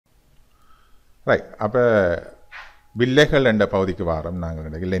Right. அப்போ வில்லைகள் என்ற பகுதிக்கு வாரம்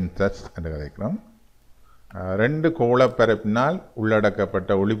நாங்கள் லென்சஸ் என்று கதைக்கிறோம். 2 கோளப்பரப்பினால்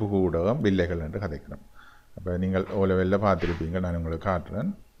உள்ளடக்கப்பட்ட ஒளிபுகு ஊடகம் வில்லைகள் என்று கதைக்கிறோம். அப்போ நீங்கள் ஓலவெல்ல பார்த்துருப்பீங்க, நான் உங்களுக்கு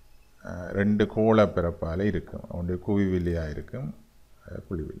காட்டுறேன். 2 கோளப்பரப்பால் இருக்கும். ஒன்று குவி வில்லையாக இருக்கும்,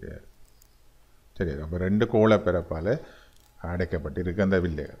 குழி வில்லையாக. சரி, அப்போ 2 கோளப்பரப்பால் அடைக்கப்பட்டு இருக்கு அந்த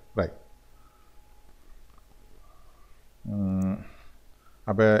வில்லைகள். ரைட்.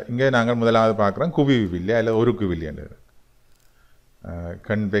 அப்போ இங்கே நாங்கள் முதலாவது பார்க்குறோம் குவி வில்லை அல்லது ஒரு குவில்லி என்று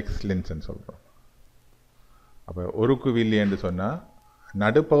கன்வெக்ஸ் லென்ஸ்ன்னு சொல்கிறோம். அப்போ ஒரு குவில்லி என்று சொன்னால்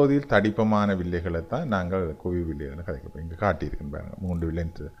நடுப்பகுதியில் தடிப்பமான வில்லைகளை தான் நாங்கள் குவி வில்லைன்னு கதைக்கிறோம். இங்கே காட்டியிருக்குன்னு பாருங்க, 3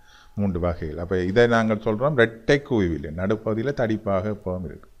 லென்ஸு 3 வகைகள். அப்போ இதை நாங்கள் சொல்கிறோம் ரெட்டை குவி வில்லை. நடுப்பகுதியில் தடிப்பாக எப்பவும்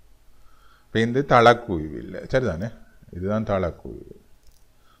இருக்கும். இப்போ இந்த தளக்குவி வில்லை, சரிதானே? இதுதான் தளக்குவி வில்லை.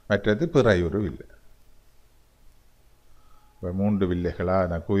 மற்றது பிறையுறு வில்லை. இப்போ 3 வில்லைகளாக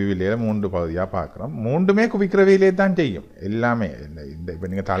நான் குவி வில்லையில் 3 பகுதியாக பார்க்குறோம். 3மே குவிக்கிற வேலையை தான் செய்யும் எல்லாமே. இந்த இப்போ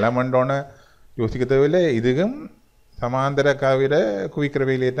நீங்கள் தலைமண்டோன்னு யோசிக்க தேவையில்லை. இதுவும் சமாந்தர கவிர குவிக்கிற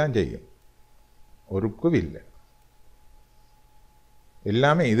வேலையை தான் செய்யும். ஒரு குவில்லை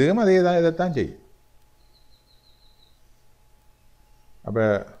எல்லாமே இதுவும் அதே தான், இதைத்தான் செய்யும். அப்போ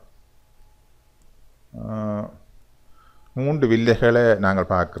 3 வில்லைகளை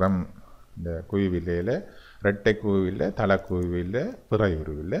நாங்கள் பார்க்குறோம். இந்த குவி வில்லையில் ரெட்டை குவில்லை, தளக்குவில்லை,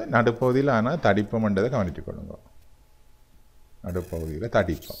 பிறையுருவில்லை. நடுப்பகுதியில் ஆனால் தடிப்பம்ன்றதை கவனித்து கொள்ளுங்க. நடுப்பகுதியில்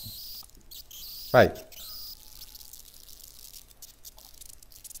தடிப்பம். ரைட்.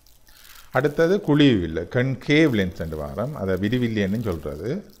 அடுத்தது குழிவில்லை, கன்கேவ் லென்ஸ் என்று வாரம். அதை விரிவில்லைன்னு சொல்கிறது,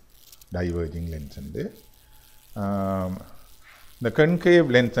 டைவர்ஜிங் லென்ஸ்ண்டு. இந்த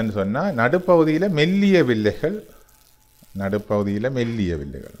கன்கேவ் லென்ஸ்ன்னு சொன்னால் நடுப்பகுதியில் மெல்லிய வில்லைகள், நடுப்பகுதியில் மெல்லிய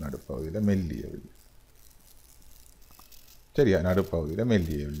வில்லைகள், நடுப்பகுதியில் மெல்லிய வில்லை. சரியா? நடுப்பகுதியில்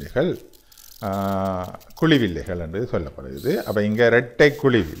மெல்லிய வில்லைகள் குழிவில்லைகள் என்று சொல்லப்படுது. அப்போ இங்கே ரெட்டை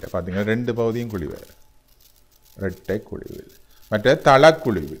குழிவில்லை பார்த்தீங்கன்னா 2 பகுதியும் குழிவில், ரெட்டை குழிவில். மற்றது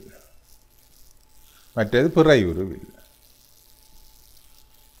தளக்குழிவில், மற்றது பிறையுருவில்.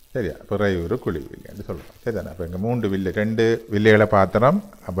 சரியா? பிறையுரு குழிவில் என்று சொல்கிறோம். சரிதானே? அப்போ இங்கே 3 வில்லை, 2 வில்லைகளை பார்த்துறோம்.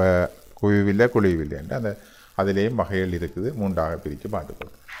 அப்போ குழிவில்லை குழிவில்லை என்று அந்த அதிலேயும் வகைகள் இருக்குது. 3ஆக பிரித்து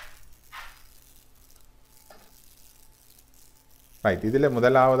பார்த்துக்கொள்ளும். ரைட். இதில்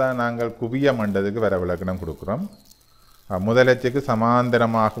முதலாவதாக நாங்கள் குவிய மண்டதுக்கு வர விளக்கணம் கொடுக்குறோம். முதலச்சுக்கு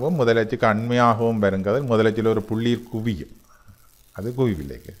சமாந்தரமாகவும் முதலச்சுக்கு அண்மையாகவும் வருங்கிறது. முதலச்சில் ஒரு புள்ளீர் குவியும், அது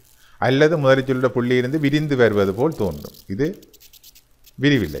குவிவில்லைக்கு. அல்லது முதலச்சிலுள்ள புள்ளி இருந்து விரிந்து வருவது போல் தோன்றும், இது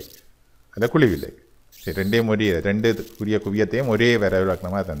விரிவில்லை, அது குழிவில்லை. சரி, 2 ஒரே 2 குவியத்தையும் ஒரே வர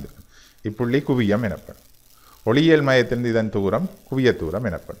விளக்கணமாக தந்திருக்கும். இப்புள்ளி குவியம் எனப்படும். ஒளியியல் மையத்திலிருந்து இதன் தூரம் குவிய தூரம்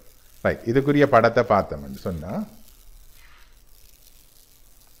எனப்படும். ரைட். இதுக்குரிய படத்தை பார்த்தோம்னு சொன்னால்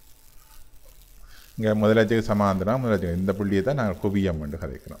இங்கே முதலச்சுக்கு சமாந்தரம், முதலச்சுக்கு இந்த புள்ளியை தான் நாங்கள் குவியம் என்று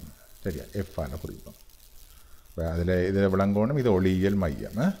கதைக்கிறோம். சரியா? எஃப்ஆல குறிப்போம். இப்போ அதில் இதில் விளங்கணும், இது ஒளியியல்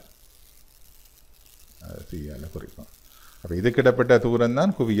மையம், சியால் குறிப்போம். அப்போ இதுக்கிடப்பட்ட தூரம்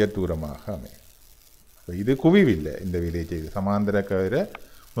தான் குவிய தூரமாக அமையும். அப்போ இது குவிவில்லை. இந்த விலையை செய்து சமாந்தர கவிர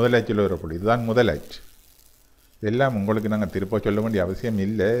முதலச்சில் ஒரு புள்ளி, இதுதான் முதலச்சு. இதெல்லாம் உங்களுக்கு நாங்கள் திருப்ப சொல்ல வேண்டிய அவசியம்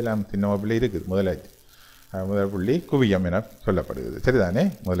இல்லை, எல்லாம் சின்ன பிள்ளை இருக்குது. முதல் புள்ளி குவியம் என சொல்லப்படுகிறது. சரிதானே?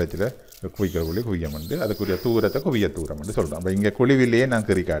 முதலச்சில் குவிக்கிற புள்ளி குவியம் உண்டு, அதுக்குரிய தூரத்தை குவிய தூரம் என்று சொல்கிறோம். அப்போ இங்கே குழிவில்லையே நான்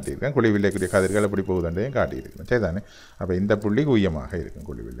கறி காட்டியிருக்கேன், குழிவில்லைக்குரிய கதிர்கள் எப்படி போகுதுன்றதையும் காட்டியிருக்கேன். சரிதானே? அப்போ இந்த புள்ளி குவியமாக இருக்கும்,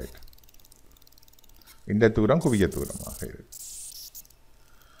 குழிவில்லைக்கு இந்த தூரம் குவிய தூரமாக இருக்கும்.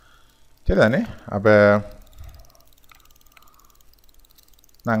 சரிதானே? அப்போ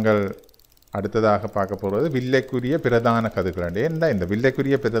நாங்கள் அடுத்ததாக பார்க்க போகிறது வில்லைக்குரிய பிரதான கதிர்கள். ஏன்னா இந்த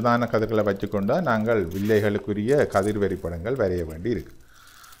வில்லைக்குரிய பிரதான கதிர்களை வச்சுக்கொண்டால் நாங்கள் வில்லைகளுக்குரிய கதிர் வரிப்படங்கள் வரைய வேண்டி இருக்கு.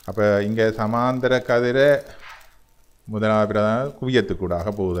 அப்போ இங்கே சமாந்தர கதிரை முதலாவது பிரதான குவியத்துக்கூடாக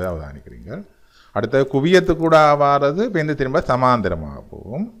போகுது அவதானிக்கிறீங்க. அடுத்தது குவியத்துக்கூடாக வாரது இப்போ திரும்ப சமாந்தரமாக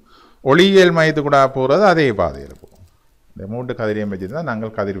போகும். ஒளியியல் மையத்துக்கூடாக போகிறது அதே பாதையில் போகும். இந்த 3 கதிரையும் வச்சு தான்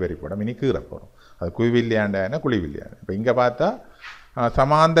நாங்கள் கதிர் வரிப்படம் இனி கீற போகிறோம். அது குவிவில்லையாண்டான குழிவில்லையான. இப்போ இங்கே பார்த்தா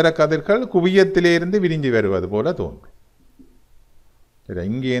சமாந்தர கதிர்கள் குவியத்திலிருந்து விரிஞ்சு வருவது போல தோன்றும். சரி,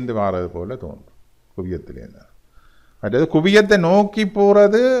 இங்கேருந்து வாரது போல தோன்றும் குவியத்திலேருந்து. மற்றது குவியத்தை நோக்கி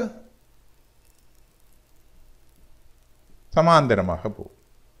போகிறது சமாந்தரமாக போகும்.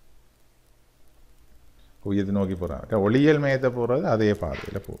 குவியத்தை நோக்கி போகிறாங்க. ஒளியியல் மையத்தை போகிறது அதே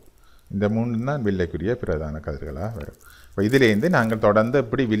பாதையில் போகும். இந்த 3 தான் வில்லைக்குரிய பிரதான கதிர்களாக வரும். இப்போ இதிலேருந்து நாங்கள் தொடர்ந்து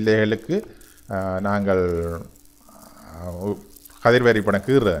எப்படி வில்லைகளுக்கு நாங்கள் கதிர் வரிப்படம்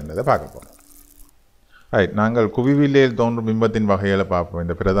கீறுறதுன்றதை பார்க்க போகிறோம். ரைட். நாங்கள் குவிவில்லையில் தோன்றும் பிம்பத்தின் வகைகளை பார்ப்போம்.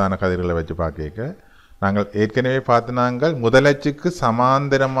 இந்த பிரதான கதிர்களை வச்சு பார்க்க நாங்கள் ஏற்கனவே பார்த்து நாங்கள் முதலச்சுக்கு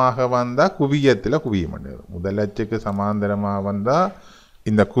சமாந்தரமாக வந்தால் குவியத்தில் குவியும் பண்ணுது. முதலச்சுக்கு சமாந்தரமாக வந்தால்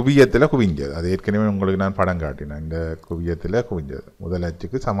இந்த குவியத்தில் குவிஞ்சது. அது ஏற்கனவே உங்களுக்கு நான் படம் காட்டினேன். இந்த குவியத்தில் குவிஞ்சது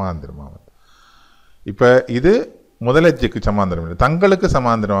முதலச்சுக்கு சமாந்தரமாக வந்து. இப்போ இது முதலச்சுக்கு சமாந்தரம் இல்லை, தங்களுக்கு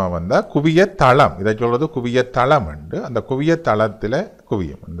சமாந்தரமாக வந்தால் குவிய தளம். இதை சொல்கிறது குவிய தளம் உண்டு. அந்த குவிய தளத்தில்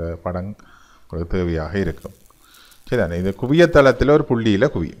குவியும். இந்த படம் உங்களுக்கு தேவையாக இருக்கும். சரிதானே? இது குவியத்தளத்தில் ஒரு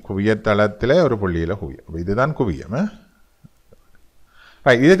புள்ளியில் குவியும். குவியத்தளத்தில் ஒரு புள்ளியில் குவியும். இதுதான் குவியம்.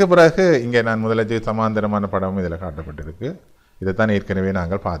 இதுக்கு பிறகு இங்கே நான் முதலச்சுக்கு சமாந்தரமான படமும் இதில் காட்டப்பட்டிருக்கு. இதைத்தான் ஏற்கனவே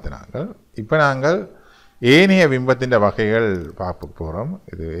நாங்கள் பார்த்தினாங்கள். இப்போ நாங்கள் ஏனைய பிம்பத்தின் வகைகள் பார்க்க போகிறோம்.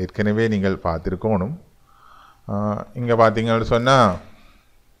 இது ஏற்கனவே நீங்கள் பார்த்துருக்கணும். இங்கே பார்த்தீங்கன்னு சொன்னால்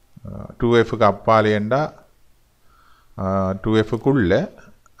 2Fக்கு அப்பாலேண்டா 2Fக்குள்ளே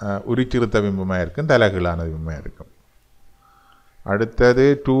உரிச்சிறுத்த பிம்பமாக இருக்கும், தலைகீழான பிம்பமாக இருக்கும். அடுத்தது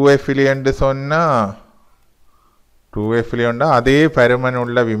 2Fலேண்டு சொன்னால் 2Fலேண்டா அதே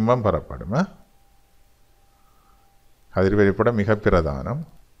பருமனுள்ள பிம்பம் பெறப்படும். கதிர்வெளிப்படம் மிக பிரதானம்.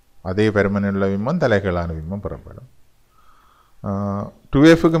 அதே பருமனுள்ள பிம்பம் தலைகீழான பிம்பம் பெறப்படும்.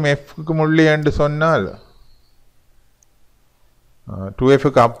 2Fக்கும் Fக்கும் உள்ளே என்று சொன்னால்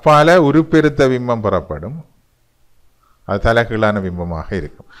 2Fக்கு அப்பால் உருப்பெருத்த பிம்பம் பெறப்படும். அது தலைகீழான பிம்பமாக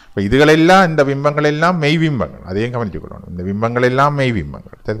இருக்கும். இப்போ இதுகளெல்லாம் இந்த பிம்பங்கள் எல்லாம் மெய் பிம்பங்கள். அதையும் கவனிச்சுக்கொள்ளணும். இந்த பிம்பங்கள் எல்லாம் மெய்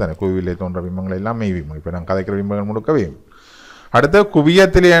பிம்பங்கள். சரிதானே? குவியிலே தோன்ற பிம்பங்கள் எல்லாம் மெய் பிம்பம். இப்போ நான் கதைக்கிற பிம்பங்கள் முழுக்கவே. அடுத்த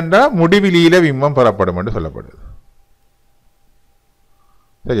குவியத்திலே என்றால் முடிவிலியில பிம்பம் பெறப்படும் என்று சொல்லப்படுது.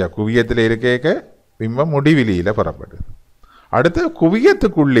 சரியா? குவியத்தில் இருக்க பிம்பம் முடிவிலியில் பெறப்படுது. அடுத்து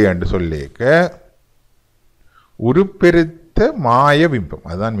குவியத்துக்குள்ளே என்று சொல்லிக்க உருப்பெருத்த மாய பிம்பம்.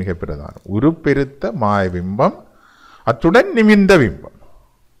 அதுதான் மிக பிரதானம். உருப்பெருத்த மாய பிம்பம், அத்துடன் நிமிந்த பிம்பம்.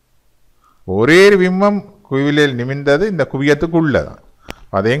 ஒரே பிம்பம் குவியலில் நிமிந்தது இந்த குவியத்துக்குள்ளே தான்.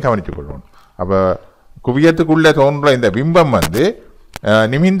 அதையும் கவனித்துக் கொள்ளணும். அப்போ குவியத்துக்குள்ளே தோன்ற இந்த பிம்பம் வந்து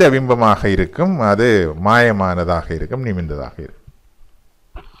நிமிந்த பிம்பமாக இருக்கும். அது மாயமானதாக இருக்கும், நிமிந்ததாக இருக்கும்.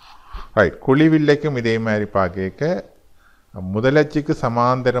 ரைட். குழிவில்லைக்கும் இதே மாதிரி பார்க்க முதலச்சுக்கு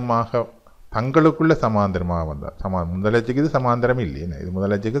சமாந்தரமாக தங்களுக்குள்ள சமாந்தரமாக வந்தால் முதலச்சுக்கு இது சமாந்தரம் இல்லையே. இது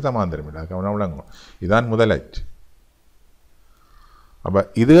முதலச்சுக்கு சமாந்தரம் இல்லை. கவனம் விளங்கும். இதுதான் முதலச்சு. அப்போ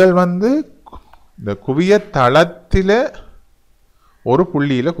இதுகள் வந்து இந்த குவிய தளத்தில் ஒரு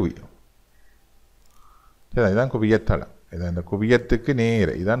புள்ளியில் குவியும். சரி, இதுதான் குவியத்தளம். இதான் இந்த குவியத்துக்கு நேர,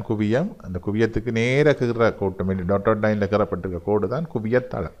 இதுதான் குவியம். அந்த குவியத்துக்கு நேர கீற கோட்டு டாட் லைனில் கீறப்பட்டிருக்க கோடு தான்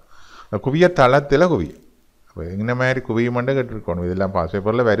குவியத்தளம். அந்த குவியத்தளத்தில் குவியும். அப்போ இந்த மாதிரி குவியமண்டு கேட்டிருக்கணும். இதெல்லாம் பாஸ்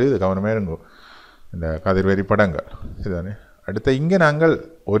பேப்பரில் வருது, கவனமாக இருக்கும் இந்த கதிர்வெறி படங்கள். இதுதானே? அடுத்த இங்கே நாங்கள்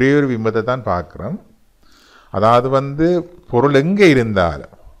ஒரே ஒரு பிம்பத்தை தான் பார்க்குறோம். அதாவது வந்து பொருள் எங்கே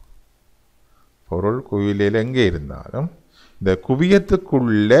இருந்தாலும், பொருள் குவியலில் எங்கே இருந்தாலும் இந்த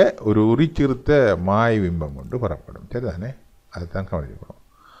குவியத்துக்குள்ள ஒரு உரிச்சிறுத்த மாய பிம்பம் கொண்டு பெறப்படும். சரிதானே? அதுதான் கவனிக்கணும்.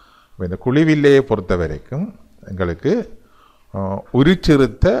 இப்போ இந்த குழிவில்லையை பொறுத்த வரைக்கும் எங்களுக்கு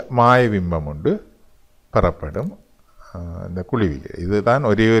உரிச்சிறுத்த மாய பிம்பம் உண்டு பெறப்படும் இந்த குழிவில்லை. இதுதான்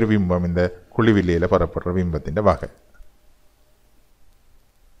ஒரே ஒரு பிம்பம் இந்த குழிவில்லையில் பெறப்படுற பிம்பத்தின் வகை.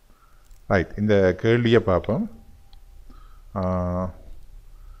 ரைட். இந்த கேள்வியை பார்ப்போம்.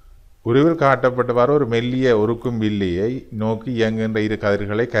 உருவில் காட்டப்பட்டவாறு ஒரு மெல்லிய ஒருக்கும் வில்லையை நோக்கி இயங்குகின்ற இரு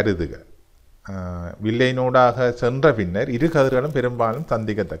கதிர்களை கருதுக. வில்லையினூடாக சென்ற பின்னர் இரு கதிர்களும் பெரும்பாலும்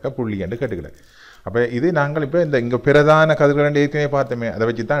சந்திக்கத்தக்க புள்ளி என்று கேட்டுக்கிறேன். அப்போ இது நாங்கள் இப்போ இங்கே பிரதான கதிர்கள் ஏற்கனவே பார்த்தோமே, அதை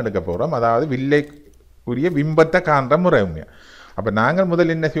வச்சு தான் எடுக்க போகிறோம். அதாவது வில்லைக்குரிய பிம்பத்தை காண்ற முறை உண்மையா. அப்போ நாங்கள்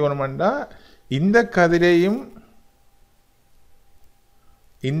முதல் என்ன செய்யணும்னா இந்த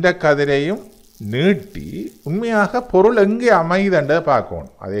கதிரையும் நீட்டி உண்மையாக பொருள் எங்கே அமையுதுன்றதை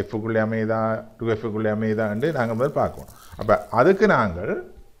பார்க்கணும். அது எஃப்க்குள்ளே அமையுதா 2Fக்குள்ளே அமையுதான்னு நாங்கள் முதல் பார்க்கணும். அப்போ அதுக்கு நாங்கள்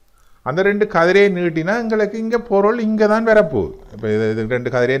அந்த ரெண்டு கதிரையை நீட்டினா எங்களுக்கு இங்கே பொருள் இங்கே தான் வரப்போகுது. இப்போ இது ரெண்டு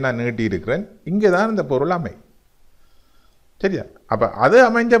கதிரையை நான் நீட்டி இருக்கிறேன், இங்கே தான் இந்த பொருள் அமை. சரியா? அப்போ அது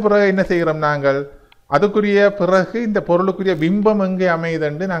அமைஞ்ச பிறகு என்ன செய்கிறோம் நாங்கள், அதுக்குரிய பிறகு இந்த பொருளுக்குரிய பிம்பம் எங்கே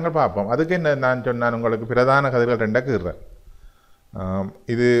அமையுதுன்னு நாங்கள் பார்ப்போம். அதுக்கு என்ன நான் சொன்னான் உங்களுக்கு பிரதான கதிர்கள் ரெண்டாக கீறேன்.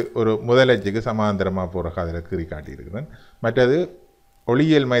 இது ஒரு முதலச்சுக்கு சமாந்தரமாக போகிற கதிரை கீறி காட்டியிருக்கிறேன். மற்றது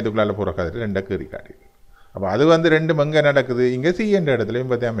ஒளியியல் மையத்துக்குள்ளால் போகிற கதிரை ரெண்டாக கீறி காட்டியிருக்கிறேன். அப்போ அது வந்து ரெண்டும் எங்கே நடக்குது, இங்கே சி என்ற இடத்துல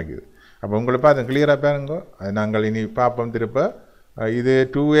பிம்பத்தை அமைக்குது. அப்போ உங்களுக்கு பார்த்து கிளியராக பாருங்க. அது நாங்கள் இனி பார்ப்போம் திருப்ப. இது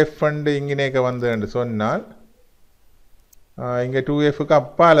 2F ஃபண்டு இங்கேக்க வந்து என்று சொன்னால் இங்கே 2Fக்கு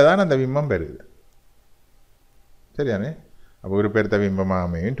அப்பால் தான் அந்த பிம்பம் பெறுது. சரியானே? அப்போ ஒரு பெருத்த பிம்பமாக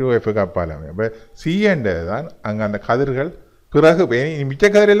அமையும் 2Fக்கு அப்பால் அமையும். அப்போ சி என்றது தான் அங்கே அந்த கதிர்கள் பிறகு மிச்ச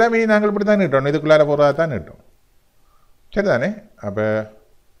கதிர் எல்லாமே நாங்கள் இப்படி தான் நீட்டோம், இதுக்குள்ளார போகிறதா தான் நீட்டோம். சரிதானே? அப்போ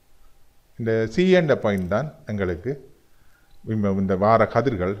இந்த சி என்ற பாயிண்ட் தான் எங்களுக்கு இந்த வார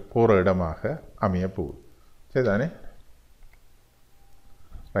கதிர்கள் போகிற இடமாக அமைய போகுது. சரிதானே?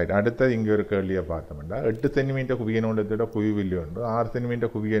 ரைட். அடுத்தது இங்கே ஒரு கேள்வியை பார்த்தோம்னா 8 சென்டிமீட்டர் குவிய நீளத்தோட குவிவில்லி ஒன்று 6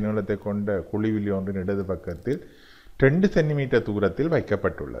 சென்டிமீட்டர் குவிய நீளத்தை கொண்ட குழிவில்லி ஒன்றின் இடது பக்கத்தில் 2 சென்டிமீட்டர் தூரத்தில்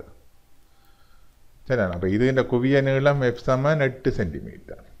வைக்கப்பட்டுள்ளது. சரி, அப்போ இது இந்த குவிய நீளம் F = 8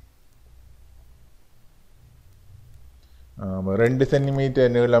 சென்டிமீட்டர். 2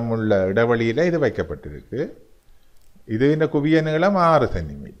 சென்டிமீட்டர் நீளம் உள்ள இடைவெளியில் இது வைக்கப்பட்டிருக்கு. இது இந்த குவிய நீளம் 6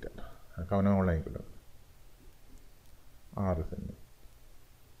 சென்டிமீட்டர். கவனம் வழங்கிக்கொள்ளும். 6 சென்டிமீட்டர்.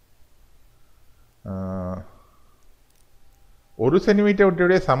 ஒரு சென்டிமீட்டர்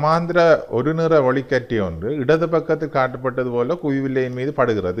விட்டுடைய சமாந்திர ஒரு நிற ஒளிக்கட்டி ஒன்று இடது பக்கத்தில் காட்டப்பட்டது போல குவிவில்லையின் மீது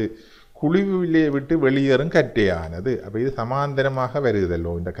படுகிறது. குழிவில்லையை விட்டு வெளியேறும் கட்டையானது. அப்போ இது சமாந்தரமாக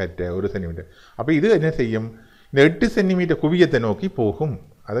வருகிறதல்லோ இந்த கட்டை 1 சென்டிமீட்டர். அப்போ இது என்ன செய்யும்? இந்த 8 சென்டிமீட்டர் குவியத்தை நோக்கி போகும்.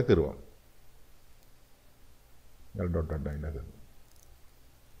 அதை கிருவோம்.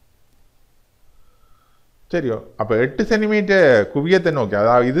 சரியோ? அப்போ 8 சென்டிமீட்டர் குவியத்தை நோக்கி,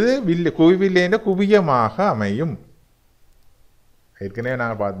 அதாவது இது குவிவில்லைன்ற குவியமாக அமையும். ஏற்கனவே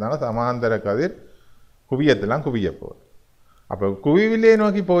நாங்கள் பார்த்தோம்னா சமாந்தர கதிர் குவியத்தெல்லாம் குவிய போகுது. அப்போ குவிவில்லையை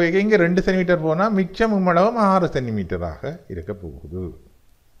நோக்கி போய் இங்கே 2 சென்டிமீட்டர் போனால் மிச்சம் உம்மளவும் 6 சென்டிமீட்டராக இருக்க போகுது.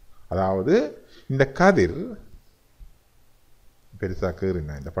 அதாவது இந்த கதிர் பெருசாக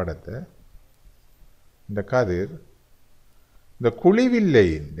கீறினா இந்த படத்தை, இந்த கதிர் இந்த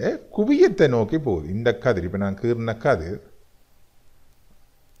குழிவில்லையின் குவியத்தை நோக்கி போகுது. இந்த கதிர் இப்போ நான் கீறின கதிர்,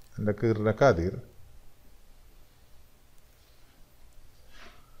 இந்த கீறின கதிர்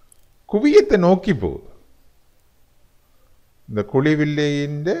குவியத்தை நோக்கி போகுது. இந்த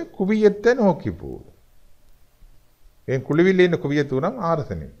குழிவில்லையின் குவியத்தை நோக்கி போகுது. என் குழிவில்லையின் குவிய தூரம் 6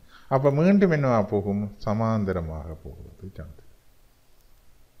 சென்டிமீட்டர். அப்போ மீண்டும் என்னவா போகும்? சமாந்தரமாக போகுது.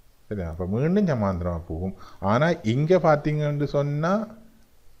 சரி, அப்போ மீண்டும் சமாந்தரமாக போகும். ஆனால் இங்கே பார்த்தீங்கன்னு சொன்னால்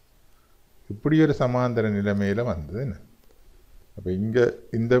இப்படி ஒரு சமாந்தர நிலைமையில் வந்தது என்ன? அப்போ இங்கே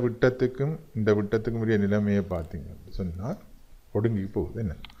இந்த விட்டத்துக்கும் இந்த விட்டத்துக்கும் உரிய நிலைமையை பார்த்தீங்கன்னு சொன்னால் ஒடுங்கி போகுது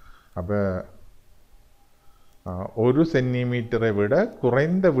என்ன? அப்போ 1 சென்டிமீட்டரை விட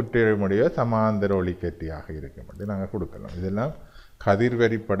குறைந்த விட்டிழமுடைய சமாந்தர ஒளிக்கட்டியாக இருக்க மட்டும் நாங்கள் கொடுக்கலாம். இதெல்லாம்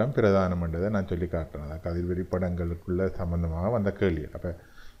கதிர்வரி படம் பிரதானம் என்றதை நான் சொல்லி காட்டுறேன். அதான் கதிர்வரி படங்களுக்குள்ள சம்பந்தமாக வந்த கேள்வி. அப்போ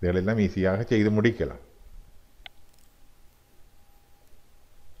இதெல்லாம் ஈஸியாக செய்து முடிக்கலாம்.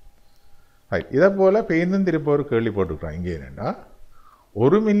 இதை போல் பேருந்தும் திருப்ப ஒரு கேள்வி போட்டுக்கிறோம். இங்கே என்னென்னா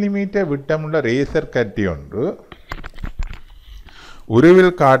 1 மில்லிமீட்டர் விட்டமுள்ள ரேசர் கட்டி ஒன்று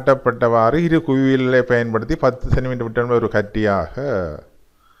உருவில் காட்டப்பட்டவாறு இரு குவியலை பயன்படுத்தி 10 சென்டிமீட்டர் விட்டமுள்ள ஒரு கட்டியாக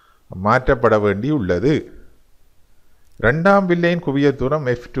மாற்றப்பட வேண்டி உள்ளது. 2ஆம் வில்லையின் குவிய தூரம்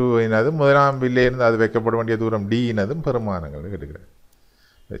F2 எனதும் 1ஆம் வில்லையிலிருந்து அது வைக்கப்பட வேண்டிய தூரம் D எனதும் பெருமானங்கள் எடுக்கிறேன்.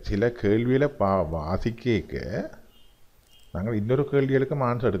 சில கேள்வியில் வாசிக்க நாங்கள் இன்னொரு கேள்விகளுக்கு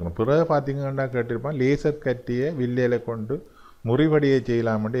ஆன்சர் எடுக்கணும். பிறகு பார்த்தீங்கன்னா கேட்டிருப்பான் லேசர் கட்டியை வில்லையில கொண்டு முறிவடியை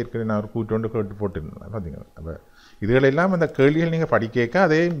செய்யலாம்ட்டு ஏற்கனவே நான் ஒரு கூட்டொண்டு கேட்டு போட்டுருந்தேன். பார்த்தீங்கன்னா அப்போ இதுகளெல்லாம் அந்த கேள்விகள் நீங்கள் படிக்க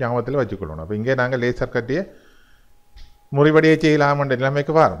அதே ஞாபகத்தில் வச்சுக்கொள்ளணும். அப்போ இங்கே நாங்கள் லேசர் கட்டியை முறிவடியை செய்யலாம்ன்ற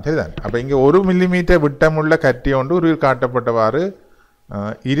நிலைமைக்கு வரோம். சரிதான். அப்போ இங்கே 1 மில்லிமீட்டர் விட்டமுள்ள கட்டி ஒன்று ஒரு காட்டப்பட்டவாறு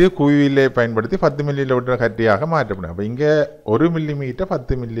இரு குவிவில்லை பயன்படுத்தி 10 மில்லிமீட்டர் கட்டியாக மாற்றப்படும். அப்போ இங்கே 1 மில்லிமீட்டர்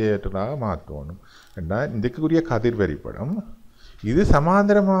 10 மில்லிமீட்டராக மாற்றணும். ரெண்டால் இதுக்குரிய கதிர் வரிப்படம் இது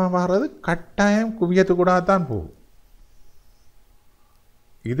சமாந்தரமாக வர்றது கட்டாயம் குவியத்துக்கூடாதான் போகும்.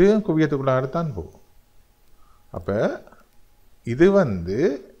 இது குவியத்துக்குள்ளாகத்தான் போகும். அப்போ இது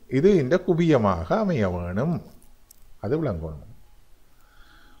இது இந்த குவியமாக அமைய வேணும். அது விளங்கணும்.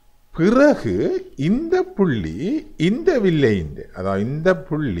 பிறகு இந்த புள்ளி இந்த வில்லையின், அதாவது இந்த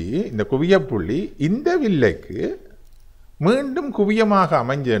புள்ளி இந்த குவிய புள்ளி இந்த வில்லைக்கு மீண்டும் குவியமாக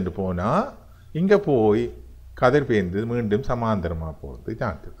அமைஞ்சு போனால் இங்கே போய் கதிர் பேர்ந்து மீண்டும் சமாந்தரமாக போகிறது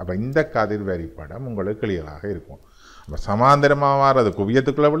சான்ஸ். அப்போ இந்த கதிர் வரிப்படம் உங்களுக்கு கிளியராக இருக்கும். அப்போ சமாந்தரமாக வர்றது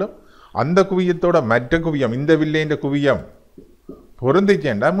குவியத்துக்குள்ள விடும். அந்த குவியத்தோட மற்ற குவியம் இந்த வில்லையின் குவியம்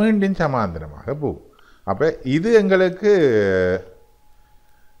பொருந்திச்சேண்டா மீண்டும் சமாந்தரமாக போகும். அப்போ இது எங்களுக்கு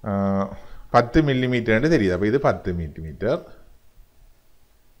 10 மில்லிமீட்டர்னு தெரியுது. அப்போ இது 10 மில்லிமீட்டர்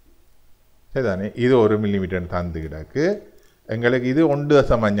சரிதானே. இது 1 மில்லிமீட்டர் தந்து கிடக்கு. எங்களுக்கு இது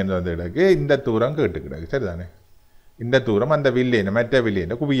 1.5 தந்து கிடக்கு. இந்த தூரம் கேட்டு கிடக்கு. சரிதானே. இந்த தூரம் அந்த வில்லையின் மற்ற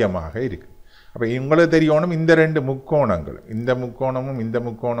வில்லையின் குவியமாக இருக்குது. அப்போ உங்களுக்கு தெரியணும் இந்த 2 முக்கோணங்கள் இந்த முக்கோணமும் இந்த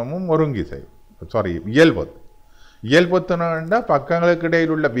முக்கோணமும் ஒருங்கிசை இயல்பொத்துனா பக்கங்களுக்கு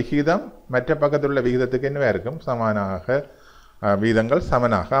இடையில் உள்ள விகிதம் மற்ற பக்கத்தில் உள்ள விகிதத்துக்கு என்ன இருக்கும்? சமனாக வீதங்கள்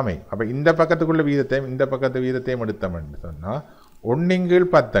சமனாக அமையும். அப்போ இந்த பக்கத்துக்குள்ள வீதத்தையும் இந்த பக்கத்து வீதத்தையும் எடுத்தோம்னு சொன்னால்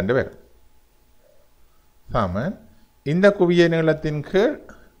 1/10 வரும். சமன் இந்த குவிய நீளத்தின் கீழ்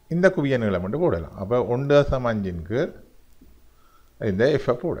இந்த குவிய நீளம் மட்டும் போடலாம். அப்போ 1.5 கீழ் இந்த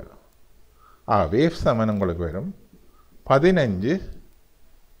எஃப்ஐ போடலாம். வேவ் சமன் உங்களுக்கு வரும் 15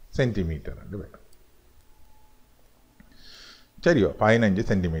 சென்டிமீட்டர் வரும். சரியோ 15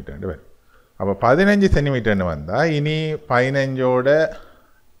 சென்டிமீட்டர் வரும். அப்போ 15 சென்டிமீட்டர்னு வந்தால் இனி 15ஓட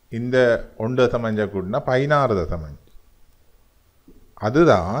இந்த 1.5 கூட்டினா 16.5.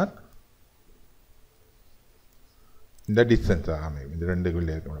 அதுதான் இந்த டிஸ்டன்ஸாக அமையும். இது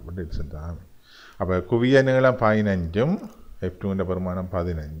ரெண்டுக்குள்ளே இருக்க டிஸ்டன்ஸாக அமையும். அப்போ குவிய நீளம் 15ம் F2 பெருமானம்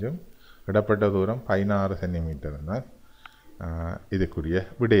 15ம் இடப்பட்ட தூரம் 16 சென்டிமீட்டர் தான் இதுக்குரிய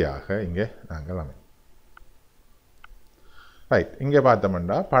விடையாக இங்கே நாங்கள் அமையும். ரைட், இங்கே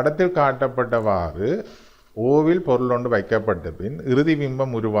பார்த்தோம்னா படத்தில் காட்டப்பட்டவாறு ஓவில் பொருள் ஒன்று வைக்கப்பட்ட பின் இறுதி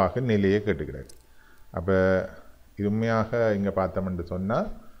பிம்பம் உருவாகும் நிலையை கேட்டுக்கிறார். அப்போ உண்மையாக இங்கே பார்த்தோம்னு சொன்னால்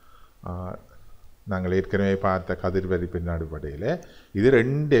நாங்கள் ஏற்கனவே பார்த்த கதிர்வரிப்பின் அடிப்படையில் இது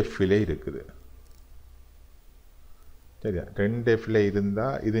 2Fல இருக்குது. சரியா, 2Fல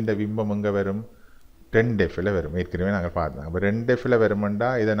இருந்தால் இதுண்ட பிம்பம் எங்கே வரும்? 10Fல வரும். ஏற்கனவே நாங்கள் பார்த்தோம். அப்போ 2Fல வருமெண்டா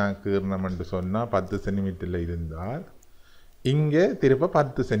இதை நான் கீர்ணம்னு சொன்னால் 10 சென்டிமீட்டரில் இருந்தால் இங்கே திருப்ப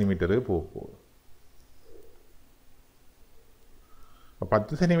 10 சென்டிமீட்டருக்கு போகும்.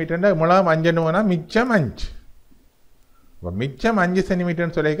 10 சென்டிமீட்டர்னா முழாம் 5 போனால் மிச்சம் 5. இப்போ மிச்சம் 5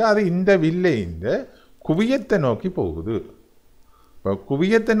 சென்டிமீட்டர்னு சொல்லிக்க அது இந்த வில்லை இந்த குவியத்தை நோக்கி போகுது. இப்போ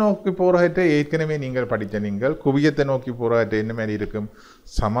குவியத்தை நோக்கி போகிறகிட்ட ஏற்கனவே நீங்கள் படித்த நீங்கள் குவியத்தை நோக்கி போகிறகிட்ட என்ன மாதிரி இருக்கும்?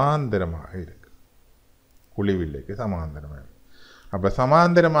 சமாந்தரமாக இருக்கு. குழிவில்லைக்கு சமாந்தரமாக. அப்போ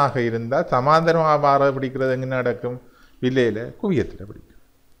சமாந்தரமாக இருந்தால் சமாந்தரமாக வார பிடிக்கிறது எங்கே நடக்கும்? வில்லையில் குவியத்தில் பிடிக்கும்.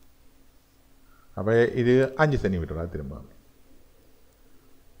 அப்போ இது 5 சென்டிமீட்டராக திரும்ப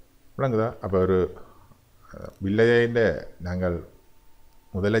விளங்குதா? அப்போ ஒரு வில்லையில் நாங்கள்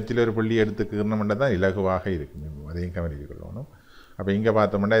முதலச்சில் ஒரு புள்ளி எடுத்துக்கணும்னா தான் இலகுவாக இருக்கும். அதையும் கவனித்துக் கொள்ளணும். அப்போ இங்கே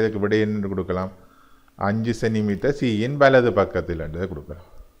பார்த்தோம்னா இதுக்கு விடை என்ன கொடுக்கலாம்? 5 சென்டிமீட்டர் சியின் வலது பக்கத்தில் கொடுக்கலாம்.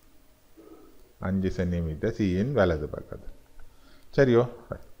 5 சென்டிமீட்டர் சியின் வலது பக்கத்தில். சரியோ?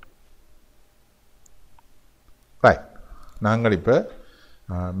 ரைட், நாங்கள் இப்போ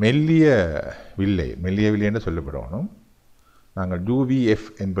மெல்லிய வில்லைன்னு சொல்லப்படணும். நாங்கள் UVF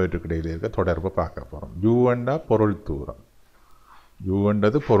என்பவற்றுக்கு இடையில் இருக்க தொடர்பை பார்க்க போகிறோம். யூண்டா பொருள் தூரம்,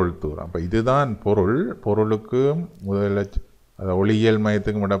 யூன்றது பொருள் தூரம். அப்போ இதுதான் பொருளுக்கும் அது ஒளியியல்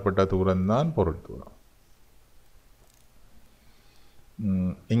மையத்துக்கும் விடப்பட்ட தூரம் தான் பொருள் தூரம்.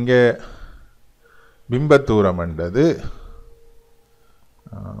 இங்கே பிம்பத்தூரம் என்றது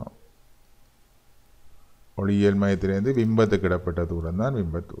ஒளியியல் மையத்திலிருந்து பிம்பத்துக்கு இடப்பட்ட தூரம் தான்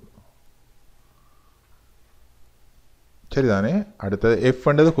பிம்பத்தூரம். சரிதானே? அடுத்தது F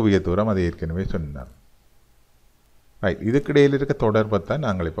என்றது குவிய தூரம், அதை ஏற்கனவே சொன்னார். ரைட், இதுக்கிடையில் இருக்க தொடர்பை தான்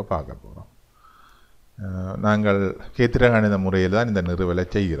நாங்கள் இப்போ பார்க்க போகிறோம். நாங்கள் கேத்திர கணித முறையில் தான் இந்த நிறுவலை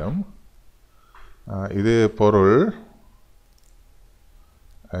செய்கிறோம். இது பொருள்,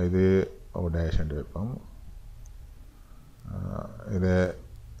 இது டேஷன் வைப்போம், இது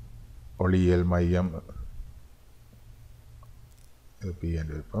ஒளியியல் மையம், இது P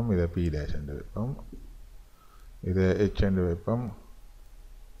என்று வைப்போம், இதை P டேஷ் என்று வைப்போம், இது H என்று வைப்போம்,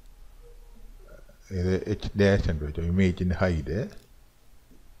 இது H டேஷ் என்று வைப்போம், இமேஜின் ஹைடு,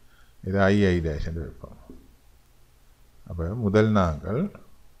 இது I டேஷ் என்று வைப்போம். அப்போ முதல் நாங்கள்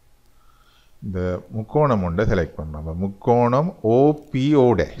இந்த முக்கோணம் ஒன்றை செலக்ட் பண்ணோம். அப்போ முக்கோணம் OPO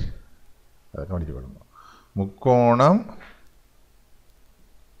டேஷ், அதை கவனிச்சு கொள்ளணும். முக்கோணம்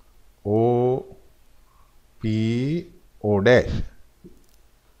OPO டேஷ்,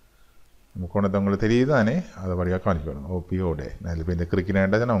 முக்கோணத்தை உங்களுக்கு தெரியுதானே? அதை வழியாக கவனிக்கணும். OPO dash. நான் இதில் இப்போ இந்த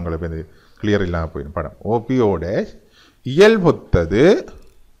கிரிக்கினேண்டா உங்களுக்கு இப்போ இந்த கிளியர் இல்லாமல் போயிடும் படம். OPO டேஷ் இயல்பொத்தது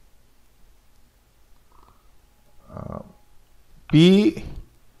PI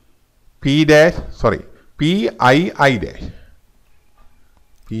டேஷ்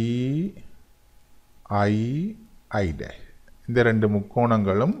இந்த ரெண்டு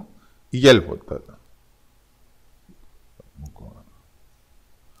முக்கோணங்களும் இயல்பொத்தது.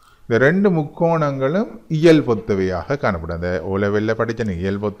 இந்த ரெண்டு முக்கோணங்களும் இயல்பொத்தவையாக காணப்படும். அந்த ஓலவெல்ல படித்த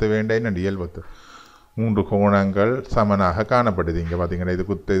இயல்பொத்த வேண்டாம், இயல்பொத்த 3 கோணங்கள் சமனாக காணப்படுது. இங்கே பார்த்தீங்கன்னா இது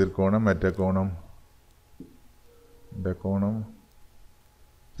குத்த எதிர்கோணம், மற்ற கோணம், இந்த கோணம்.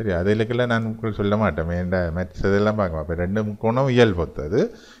 சரி, அதிலுக்கெல்லாம் நான் உங்களுக்கு சொல்ல மாட்டேன், வேண்டாம், மற்றதெல்லாம் பார்க்கலாம். இப்போ ரெண்டு முக்கோணம் இயல்பொத்தது.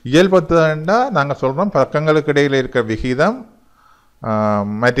 இயல்பொத்ததுன்னா நாங்கள் சொல்கிறோம் பக்கங்களுக்கு இடையில் இருக்கிற விகிதம்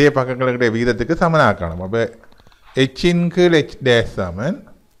மற்ற பக்கங்களுக்கு இடையே விகிதத்துக்கு சமனாக்கணும். அப்போ H/H டேஷ் சமன்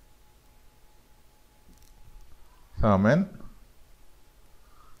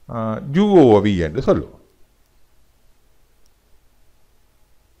UOV என்று சொல்லுவோம்.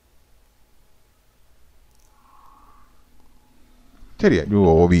 சரியா,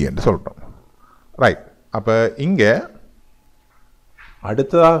 UOV என்று சொல்கிறோம். ரைட். அப்போ இங்கே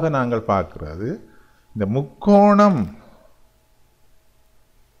அடுத்ததாக நாங்கள் பார்க்கிறது இந்த முக்கோணம்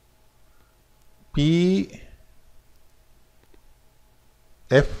PF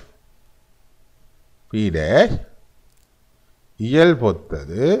P'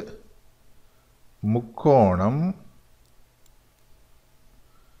 இயல்பொத்தது முக்கோணம்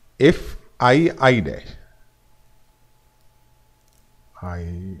FII'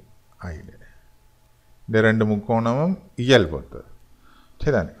 இந்த ரெண்டு முக்கோணமும் இயல்பொத்தது.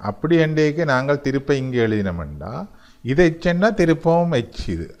 சரிதானே? அப்படி என்றைக்கு நாங்கள் திருப்ப இங்கே எழுதினோம்னா இதை சென்னா திருப்பவும் எச்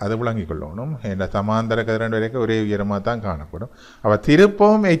இது அதை விளங்கிக் கொள்ளணும். ஏன்னா சமாந்தர கதிரண்டு வரைக்கும் ஒரே உயரமாக தான் காணப்படும். அப்போ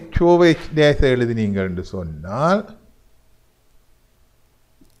திருப்பவும் HOV எழுதினீங்க என்று சொன்னால்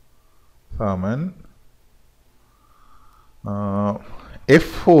சமன்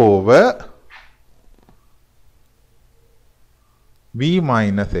F/V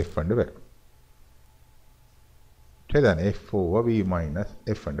minus F என்று வரும். சரிதானே? F/V minus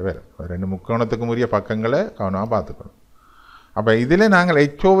F என்று வரும். ரெண்டு முக்கோணத்துக்கும் உரிய பக்கங்களை கவனமாக பார்த்துக்கணும். அப்போ இதில் நாங்கள்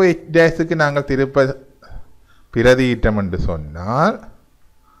HOV' நாங்கள் திருப்ப பிரதியிட்டம் என்று சொன்னால்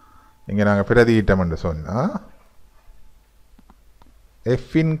இங்கே நாங்கள் பிரதியிட்டம் என்று சொன்னால்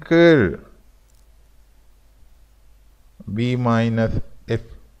F-இன் கீழ் V minus F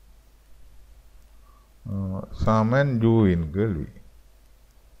சமன் U-இன் கீழ் V.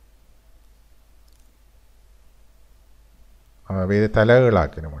 இதை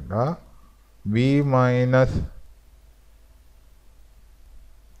தலைகளாக்கினோம்னா V minus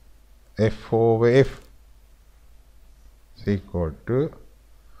F/F is equal to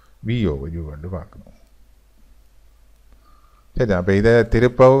V/U என்று பார்க்கணும். சரி, அப்போ இதை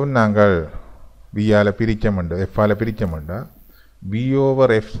திருப்பவும் நாங்கள் V-ஆல் பிரிக்க மாட்டோம், F-ஆல் பிரிக்க மாட்டோம்.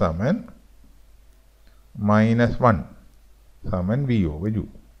 V/F சமன் -1 சமன் V/U.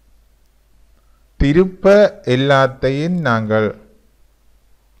 திருப்ப எல்லாத்தையும் நாங்கள்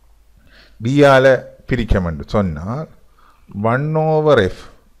V-ஆல் பிரிக்க மாட்டோம் சொன்னால் 1/F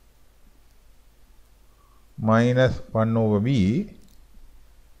minus 1/V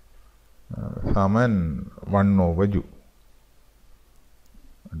சமன் 1/U.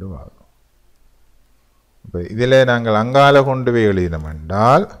 இப்போ இதில் நாங்கள் அங்கால கொண்டு போய் எழுதினோம்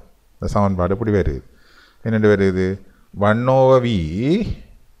என்றால் இந்த சமன்பாடு இப்படி வருது. என்னென்று வருது? 1/V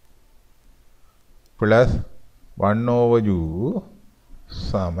ப்ளஸ் 1/U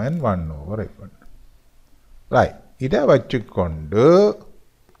சமன் 1/F. ரைட், இதை வச்சுக்கொண்டு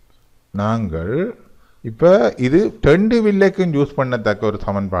நாங்கள் இப்போ இது ரெண்டு வில்லைக்கும் யூஸ் பண்ணத்தக்க ஒரு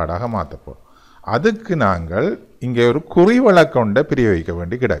சமன்பாடாக மாற்றப்போம். அதுக்கு நாங்கள் இங்கே ஒரு குறிவழக்கொண்டை பிரயோகிக்க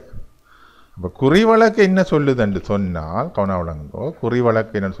வேண்டி கிடக்கு. அப்போ குறிவழக்கு என்ன சொல்லுதுன்னு சொன்னால் கவனவளங்கோ,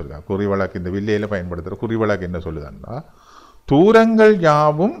 குறிவழக்கு என்ன சொல்லுது? குறிவழக்கு இந்த வில்லையில் பயன்படுத்துகிற குறிவழக்கு என்ன சொல்லுதுன்னா, தூரங்கள்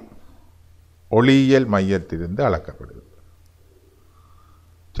யாவும் ஒளியியல் மையத்திலிருந்து அளக்கப்படுது.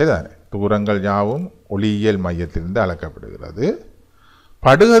 சரிதானே? தூரங்கள் யாவும் ஒளியியல் மையத்திலிருந்து அளக்கப்படுகிறது.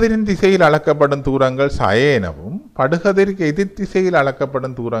 படுகதிரின் திசையில் அளக்கப்படும் தூரங்கள் சய எனவும் படுகதிருக்கு எதிர் திசையில்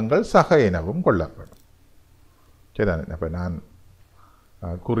அளக்கப்படும் தூரங்கள் சக எனவும் கொள்ளப்படும். சரிதானே? அப்போ நான்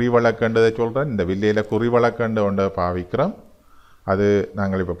குறிவழக்கண்டதை சொல்கிறேன். இந்த வில்லையில் குறிவழக்கண்டு ஒன்றை பாவிக்கிறோம். அது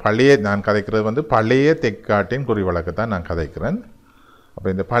நாங்கள் இப்போ நான் கதைக்கிறது பழைய தெக்காட்டின் குறிவழக்கு தான் நான் கதைக்கிறேன். அப்போ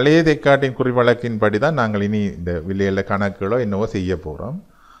இந்த பழைய தெக்காட்டின் குறிவழக்கின்படி தான் நாங்கள் இனி இந்த வில்லையில் கணக்குகளோ என்னவோ செய்ய போகிறோம்.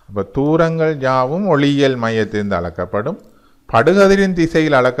 அப்போ தூரங்கள் யாவும் ஒளியியல் மையத்திலிருந்து அளக்கப்படும். படுகதிரின்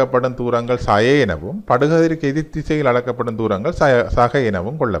திசையில் அளக்கப்படும் தூரங்கள் சய எனவும் படுகதிருக்கு எதிர் திசையில் அளக்கப்படும் தூரங்கள் சக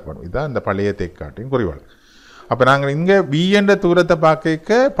எனவும் கொள்ளப்படும். இதுதான் இந்த பழைய தெக்காட்டின் குறிவழக்கு. அப்போ நாங்கள் இங்கே V என்ற தூரத்தை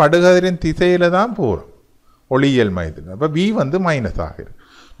பார்க்க படுகதிரின் திசையில் தான் போகிறோம் ஒளியியல் மையத்தில். அப்போ V மைனஸ் ஆகிடும்.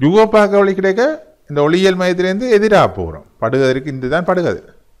 யூவை பார்க்க ஒளி கிடைக்க இந்த ஒளியியல் மையத்திலேருந்து எதிராக போகிறோம். படுகதிருக்கு இந்த தான்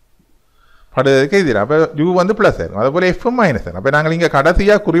படுகதிருக்கு எதிராக. அப்போ U ப்ளஸ் ஆகும். அதுபோல் F மைனஸ் ஆகும். அப்போ நாங்கள் இங்கே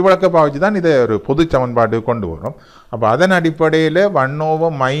கடைசியாக குறிவழக்க பாவிச்சு தான் இதை ஒரு பொது சமன்பாடு கொண்டு வரோம். அப்போ அதன் அடிப்படையில்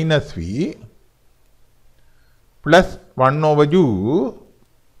 1/-V ப்ளஸ் 1/U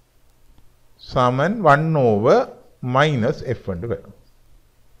சமன் 1/-F என்று வரும்.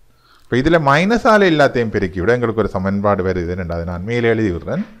 இப்போ இதில் மைனஸால் எல்லாத்தையும் பெருக்கி விட எங்களுக்கு ஒரு சமன்பாடு வருது. ரெண்டாவது நான் மேலே எழுதி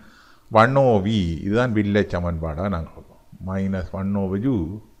விடுறேன். 1/V இதுதான் வில்லை சமன்பாடாக நாங்கள் சொல்லுவோம். -1/U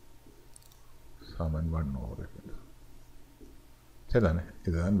சமன் 1/F. சரிதானே?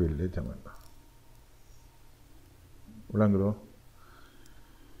 இதுதான் வில்லை சமன்பாடு. விளங்குதோ?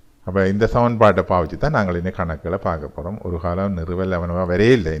 அப்போ இந்த சமன்பாட்டை பாவிச்சு தான் நாங்கள் இன்னும் கணக்கில் பார்க்க போகிறோம். ஒரு காலம் நிறுவல் அவனவா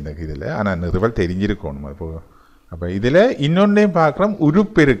வரையே இல்லை இந்த இதில். ஆனால் நிறுவல் தெரிஞ்சிருக்கணும். அப்போ இதில் இன்னொன்றையும் பார்க்குறோம்.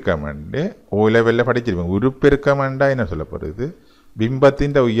 உருப்பெருக்கம் ஓ லெவலில் படிச்சிருப்போம். உருப்பெருக்கம்ண்டா என்ன சொல்ல போகிறது?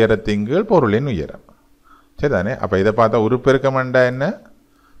 பிம்பத்தின் உயரத்தின் கீழ் பொருளின் உயரம். சரிதானே? அப்போ இதை பார்த்தா உருப்பெருக்கம்ண்டா என்ன?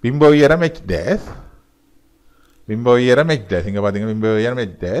 பிம்ப உயரம் H' பிம்ப உயரம் h டேஷ். இங்கே பார்த்தீங்கன்னா பிம்ப உயரம்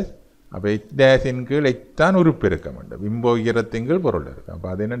h டேஷ். அப்போ h டேஷின் கீழ் h தான் உறுப்பெருக்கம் உண்டு. பிம்ப உயரத்தின் கீழ் பொருள் இருக்குது. அப்போ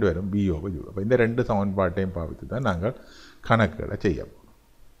அது என்னென்று வரும் b/u. அப்போ இந்த ரெண்டு சமன்பாட்டையும் பாவித்து தான் நாங்கள் கணக்குகளை செய்ய போகிறோம்.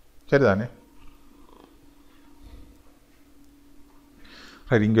 சரிதானே?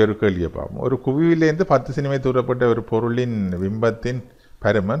 சரி, இங்கே ஒரு கேள்வியை பார்ப்போம். ஒரு குவியிலேருந்து 10 சென்டிமே தூரப்பட்ட ஒரு பொருளின் பிம்பத்தின்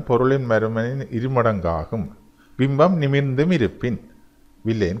பருமன் பொருளின் பருமனின் இருமடங்காகும். பிம்பம் நிமிர்ந்தும் இருப்பின்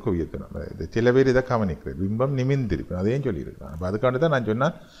வில்லையின் குவியத்தணும். இது சில பேர் இதை கவனிக்கிறது. பிம்பம் நிமிர்ந்திருப்பின் அதையும் சொல்லியிருக்காங்க. அப்போ அதுக்காண்டி தான் நான்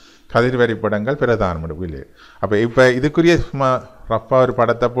சொன்னால் கதிர் வரைபடங்கள் பிரதானம் வில்லை. அப்போ இப்போ இதுக்குரிய சும்மா ரஃபாக ஒரு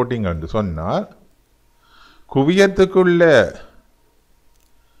படத்தை போட்டிங்கன்னு சொன்னால் குவியத்துக்குள்ள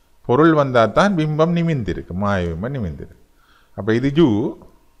பொருள் வந்தால் தான் பிம்பம் நிமிர்ந்திருக்கு, மாய பிம்பம் நிமிர்ந்திருக்கு. அப்போ இது ஜூ,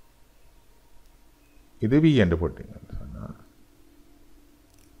 இது வி என்று போட்டிங்கன்னு சொன்னால்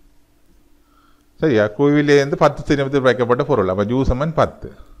சரியா? கோவிலேருந்து 10 சென்டிமீட்டர் வைக்கப்பட்ட பொருள். அப்போ ஜூ சமன் 10.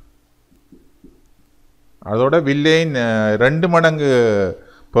 அதோட வில்லையின் 2 மடங்கு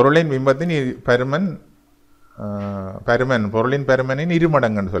பொருளின் பிம்பத்தின் பருமன் பொருளின் பருமனின்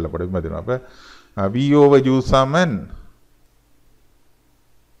இருமடங்குன்னு சொல்லப்படும் பிம்பத்தின். அப்போ விஓவ ஜூ சமன்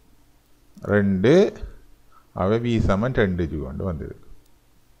 2, அவ வி சமன் 2 ஜூ கொண்டு வந்திருக்கு.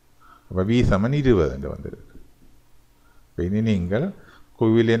 அப்போ வி சமன் 20 வந்திருக்கு. இப்போ இனி நீங்கள்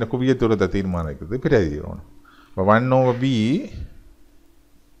குவியில் குவிய தூரத்தை தீர்மானிக்கிறது பிரதிக்கணும். இப்போ 1/b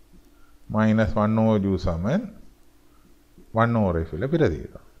மைனஸ் 1/u சமன் 1/f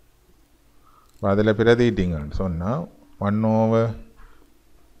பிரதிக்கிறோம். இப்போ அதில் பிரதிட்டிங்கன்னு சொன்னால்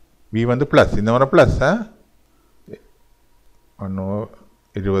 1/v வந்து ப்ளஸ், இந்த முறை ப்ளஸ்ஸா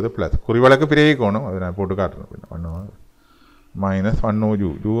 1/20 ப்ளஸ் குறிவழக்கு பிரதிக்கணும். அதை நான் போட்டு காட்டுறேன். 1 மைனஸ் 1/u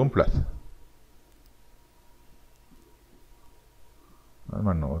ஜூவும் ப்ளஸ்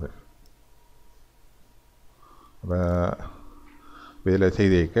 1/f. அப்போ வேலை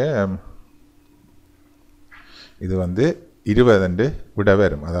செய்திக்க இது வந்து 20 விட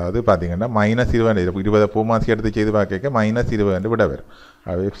வரும். அதாவது பார்த்தீங்கன்னா -20 20 பூமாசி எடுத்து செய்து பார்க்க -20 விட வரும்.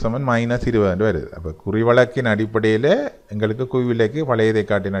 எஃப் சமன் -20 வருது. அப்போ குறிவழக்கின் அடிப்படையில் எங்களுக்கு குவிவிலைக்கு பழையதை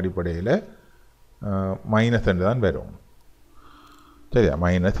காட்டின் அடிப்படையில் -2 தான் வரும். சரியா?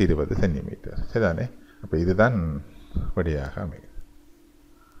 -20 சென்டிமீட்டர். சரிதானே? அப்போ இதுதான் படியாக அமையும்.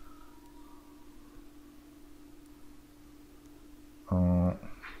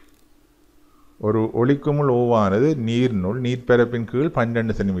 ஒரு ஒளிக்குமுள் ஓவானது நீர்ப்பரப்பின் கீழ்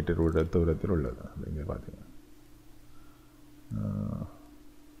 12 சென்டிமீட்டர் தூரத்தில் உள்ளது. அப்படிங்க பார்த்தீங்கன்னா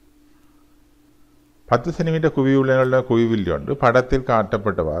 10 சென்டிமீட்டர் குவியுள்ள குவிவில் ஒன்று படத்தில்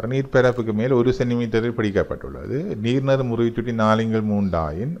காட்டப்பட்டவாறு நீர்ப்பரப்புக்கு மேல் 1 சென்டிமீட்டரில் பிடிக்கப்பட்டுள்ளது. நீர்நது முறிச்சுட்டி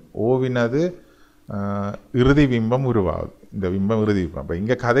 4/3 ஓவினது இறுதி பிம்பம் உருவாகுது. இந்த பிம்பம் இறுதி பிம்பம். அப்போ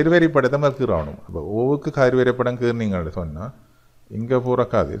இங்கே கதிர்வரைப்படத்தை மறுக்கிறோம். அப்போ ஓவுக்கு கதிர்வரைப்படம் கீர்னீங்கன்னு சொன்னால் இங்கே பூரா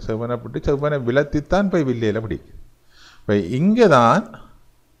கதிர் செவ்வனைப்பட்டு செவ்வனை விளத்தித்தான் போய் வில்லையில் பிடிக்கும். இப்போ இங்கே தான்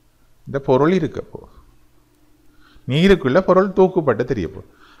இந்த பொருள் இருக்கப்போ நீருக்குள்ள பொருள் தூக்கப்பட்டு தெரியப்போ.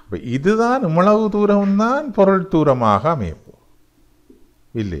 இப்போ இதுதான் இவ்வளவு தூரம்தான் பொருள் தூரமாக அமையப்போ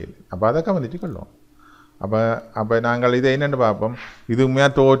வில்லையில். அப்போ அதை கவனித்து கொள்ளும். அப்போ நாங்கள் இதை என்னென்னு பார்ப்போம். இது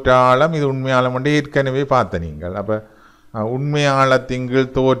உண்மையாக தோற்றாளம், இது உண்மையாளம் வந்து ஏற்கனவே பார்த்த நீங்கள். அப்போ உண்மையாளத்தின்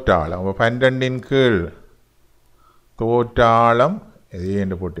கீழ் தோற்றாளம், அப்போ 12 கீழ் தோற்றாளம் இதே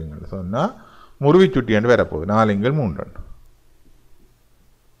என்று போட்டிங்கன்னு சொன்னால் முறிவிச்சுட்டி என்று வரப்போகுது 4/3.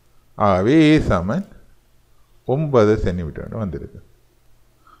 ஆகவே ஏ சமன் 9 சென்டிமீட்டர் வந்திருக்கு.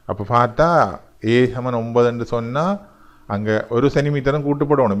 அப்போ பார்த்தா ஏ சமன் 9 சொன்னால் அங்கே 1 சென்டிமீட்டரும்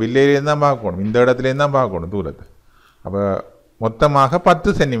கூட்டுப்படணும். வில்லையிலேருந்து தான் பார்க்கணும், இந்த இடத்துலேருந்து தான் பார்க்கணும் தூரத்தை. அப்போ மொத்தமாக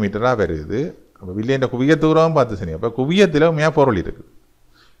 10 சென்டிமீட்டராக வருது. அப்போ வில்லையின் குவிய தூரம் 10 சென்டி. அப்போ குவியத்தில் உண்மையாக பொருள் இருக்குது.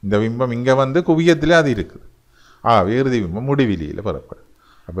 இந்த பிம்பம் இங்கே வந்து குவியத்தில் அது இருக்குது. இறுதி பிம்பம் முடிவிலியில் புறப்படும்.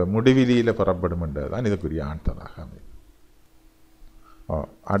 அப்போ முடிவிலியில் புறப்படும் என்றதுதான் இதுக்குரிய ஆன்சராக அமையும்.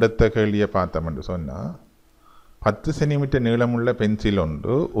 அடுத்த கேள்வியை பார்த்தோம் என்று சொன்னால் 10 சென்டிமீட்டர் நீளமுள்ள பென்சில்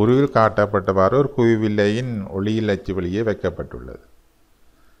ஒன்று உருவில் காட்டப்பட்டவாறு ஒரு குவிவில்லையின் ஒளியில் அச்சு வழியே வைக்கப்பட்டுள்ளது.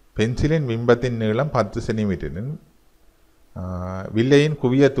 பென்சிலின் பிம்பத்தின் நீளம் 10 சென்டிமீட்டரின் வில்லையின்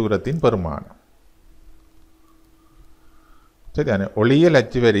குவிய தூரத்தின் பெருமானம். சரிதானே? ஒளியியல்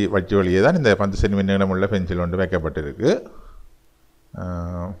அச்சு வழியே தான் இந்த 10 சென்டிமீட்டர் நீளமுள்ள பென்சில் ஒன்று வைக்கப்பட்டிருக்கு.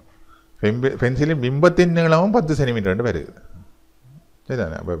 பென்சிலின் பிம்பத்தின் நீளமும் 10 சென்டிமீட்டர் வருது.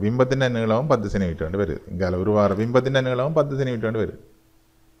 சரிதானே? அப்போ பிம்பத்தின் நீளமும் 10 சென்டிமீட்டர் வருது. இங்கே உருவார பிம்பத்தின் நீளமும் 10 சென்டிமீட்டர் வருது.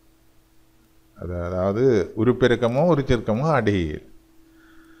 அதாவது உருப்பெருக்கமோ உருச்சிருக்கமோ அடியில்.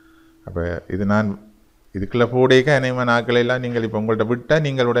 அப்போ இது நான் இதுக்குள்ளே போடைக்க அனைவன் நாட்களெல்லாம் நீங்கள் இப்போ உங்கள்கிட்ட விட்டால்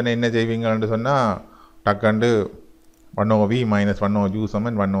நீங்கள் உடனே என்ன செய்வீங்கன்னு சொன்னால் டக்காண்டு 1/v மைனஸ் 1/u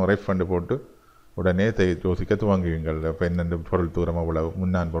சமன் 1/f போட்டு உடனே யோசிக்க துவங்குவீங்கள். இப்போ என்னென்ன பொருள் தூரம் அவ்வளவு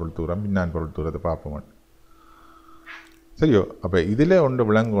முன்னான் பொருள் தூரம் பின்னான் பொருள் தூரத்தை பார்ப்போம். சரியோ? அப்போ இதில் ஒன்று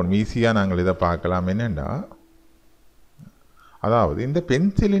விளங்கணும், ஈஸியாக நாங்கள் இதை பார்க்கலாம். என்னென்னா, அதாவது இந்த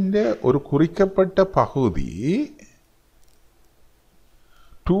பென்சிலின் ஒரு குறிக்கப்பட்ட பகுதி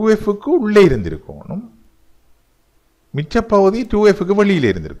 2Fக்கு உள்ளே இருந்திருக்கணும், மிச்ச பகுதி 2Fக்கு வெளியில்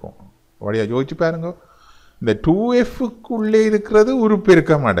இருந்திருக்கும். வழியாக யோசிச்சு பாருங்க. இந்த 2Fக்கு உள்ளே இருக்கிறது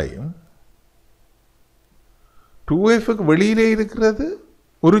உருப்பெருக்கம் அடையும், 2Fக்கு வெளியிலே இருக்கிறது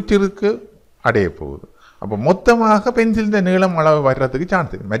ஒரு சிறுக்கு அடைய போகுது. அப்போ மொத்தமாக பென்சிலின் நீளம் அளவு வர்றதுக்கு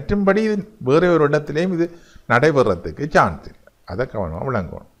சான்ஸ் இல்லை. மற்றும்படி வேறு ஒரு இடத்துலையும் இது நடைபெறத்துக்கு சான்ஸ் இல்லை. அதை கவனமாக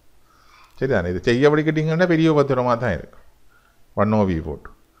விளங்கணும். சரிதானே? இது செய்ய படிக்கிட்டிங்கன்னா பெரிய பத்திரமாக தான் இருக்கும், 1OV போட்டு.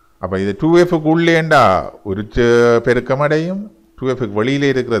 அப்போ இது 2Fக்கு உள்ளேண்டா ஒரு பெருக்கம் அடையும், 2Fக்கு வெளியிலே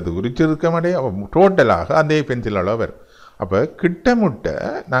இருக்கிறது ஒரு சிறுக்கம் அடையும். அப்போ டோட்டலாக அதே பென்சில் அளவு வரும். அப்போ கிட்டமுட்ட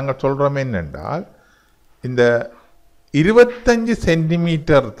நாங்கள் சொல்கிறோம் என்னென்றால், இந்த 25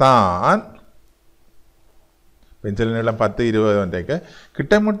 சென்டிமீட்டர் தான் பென்சில் நீளம் 10, 20 வந்தேக்க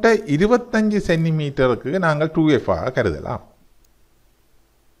கிட்டமுட்ட 25 சென்டிமீட்டருக்கு நாங்கள் 2F ஆக கருதலாம்.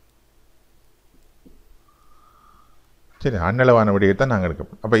 சரி, அன்னளவான விடையத்தை நாங்கள்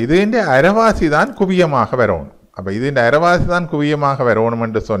எடுக்கணும். அப்போ இதுன்ற அரைவாசி தான் குவியமாக வரணும். அப்போ இதுன்ற அரைவாசி தான் குவியமாக வரணும்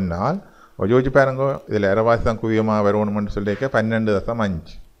என்று சொன்னால், யோசிச்சு பாருங்க, இதில் அரைவாசி தான் குவியமாக வரணும்னு சொல்லிக்க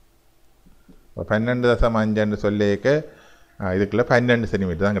 12.5. இப்போ 12.5 சொல்லிக்க இதுக்குள்ள 12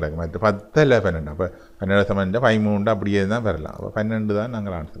 சென்டிமீட்டர் தான் கிடக்கும். மற்ற 10 இல்லை 12. அப்போ 12.5 13 அப்படியே தான் வரலாம். அப்போ 12 தான்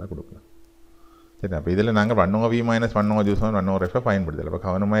நாங்கள் ஆன்சராக கொடுக்கலாம். சரி, அப்போ இதில் நாங்கள் 1OV - 1OG 1OF பயன்படுத்தலை. அப்போ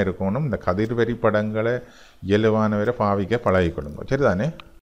கவனமாக இருக்கணும். இந்த கதிர்வெறி படங்களை இயல்பானவரை பாவிக்க பழகிக்கொள்ளுங்க. சரிதானே?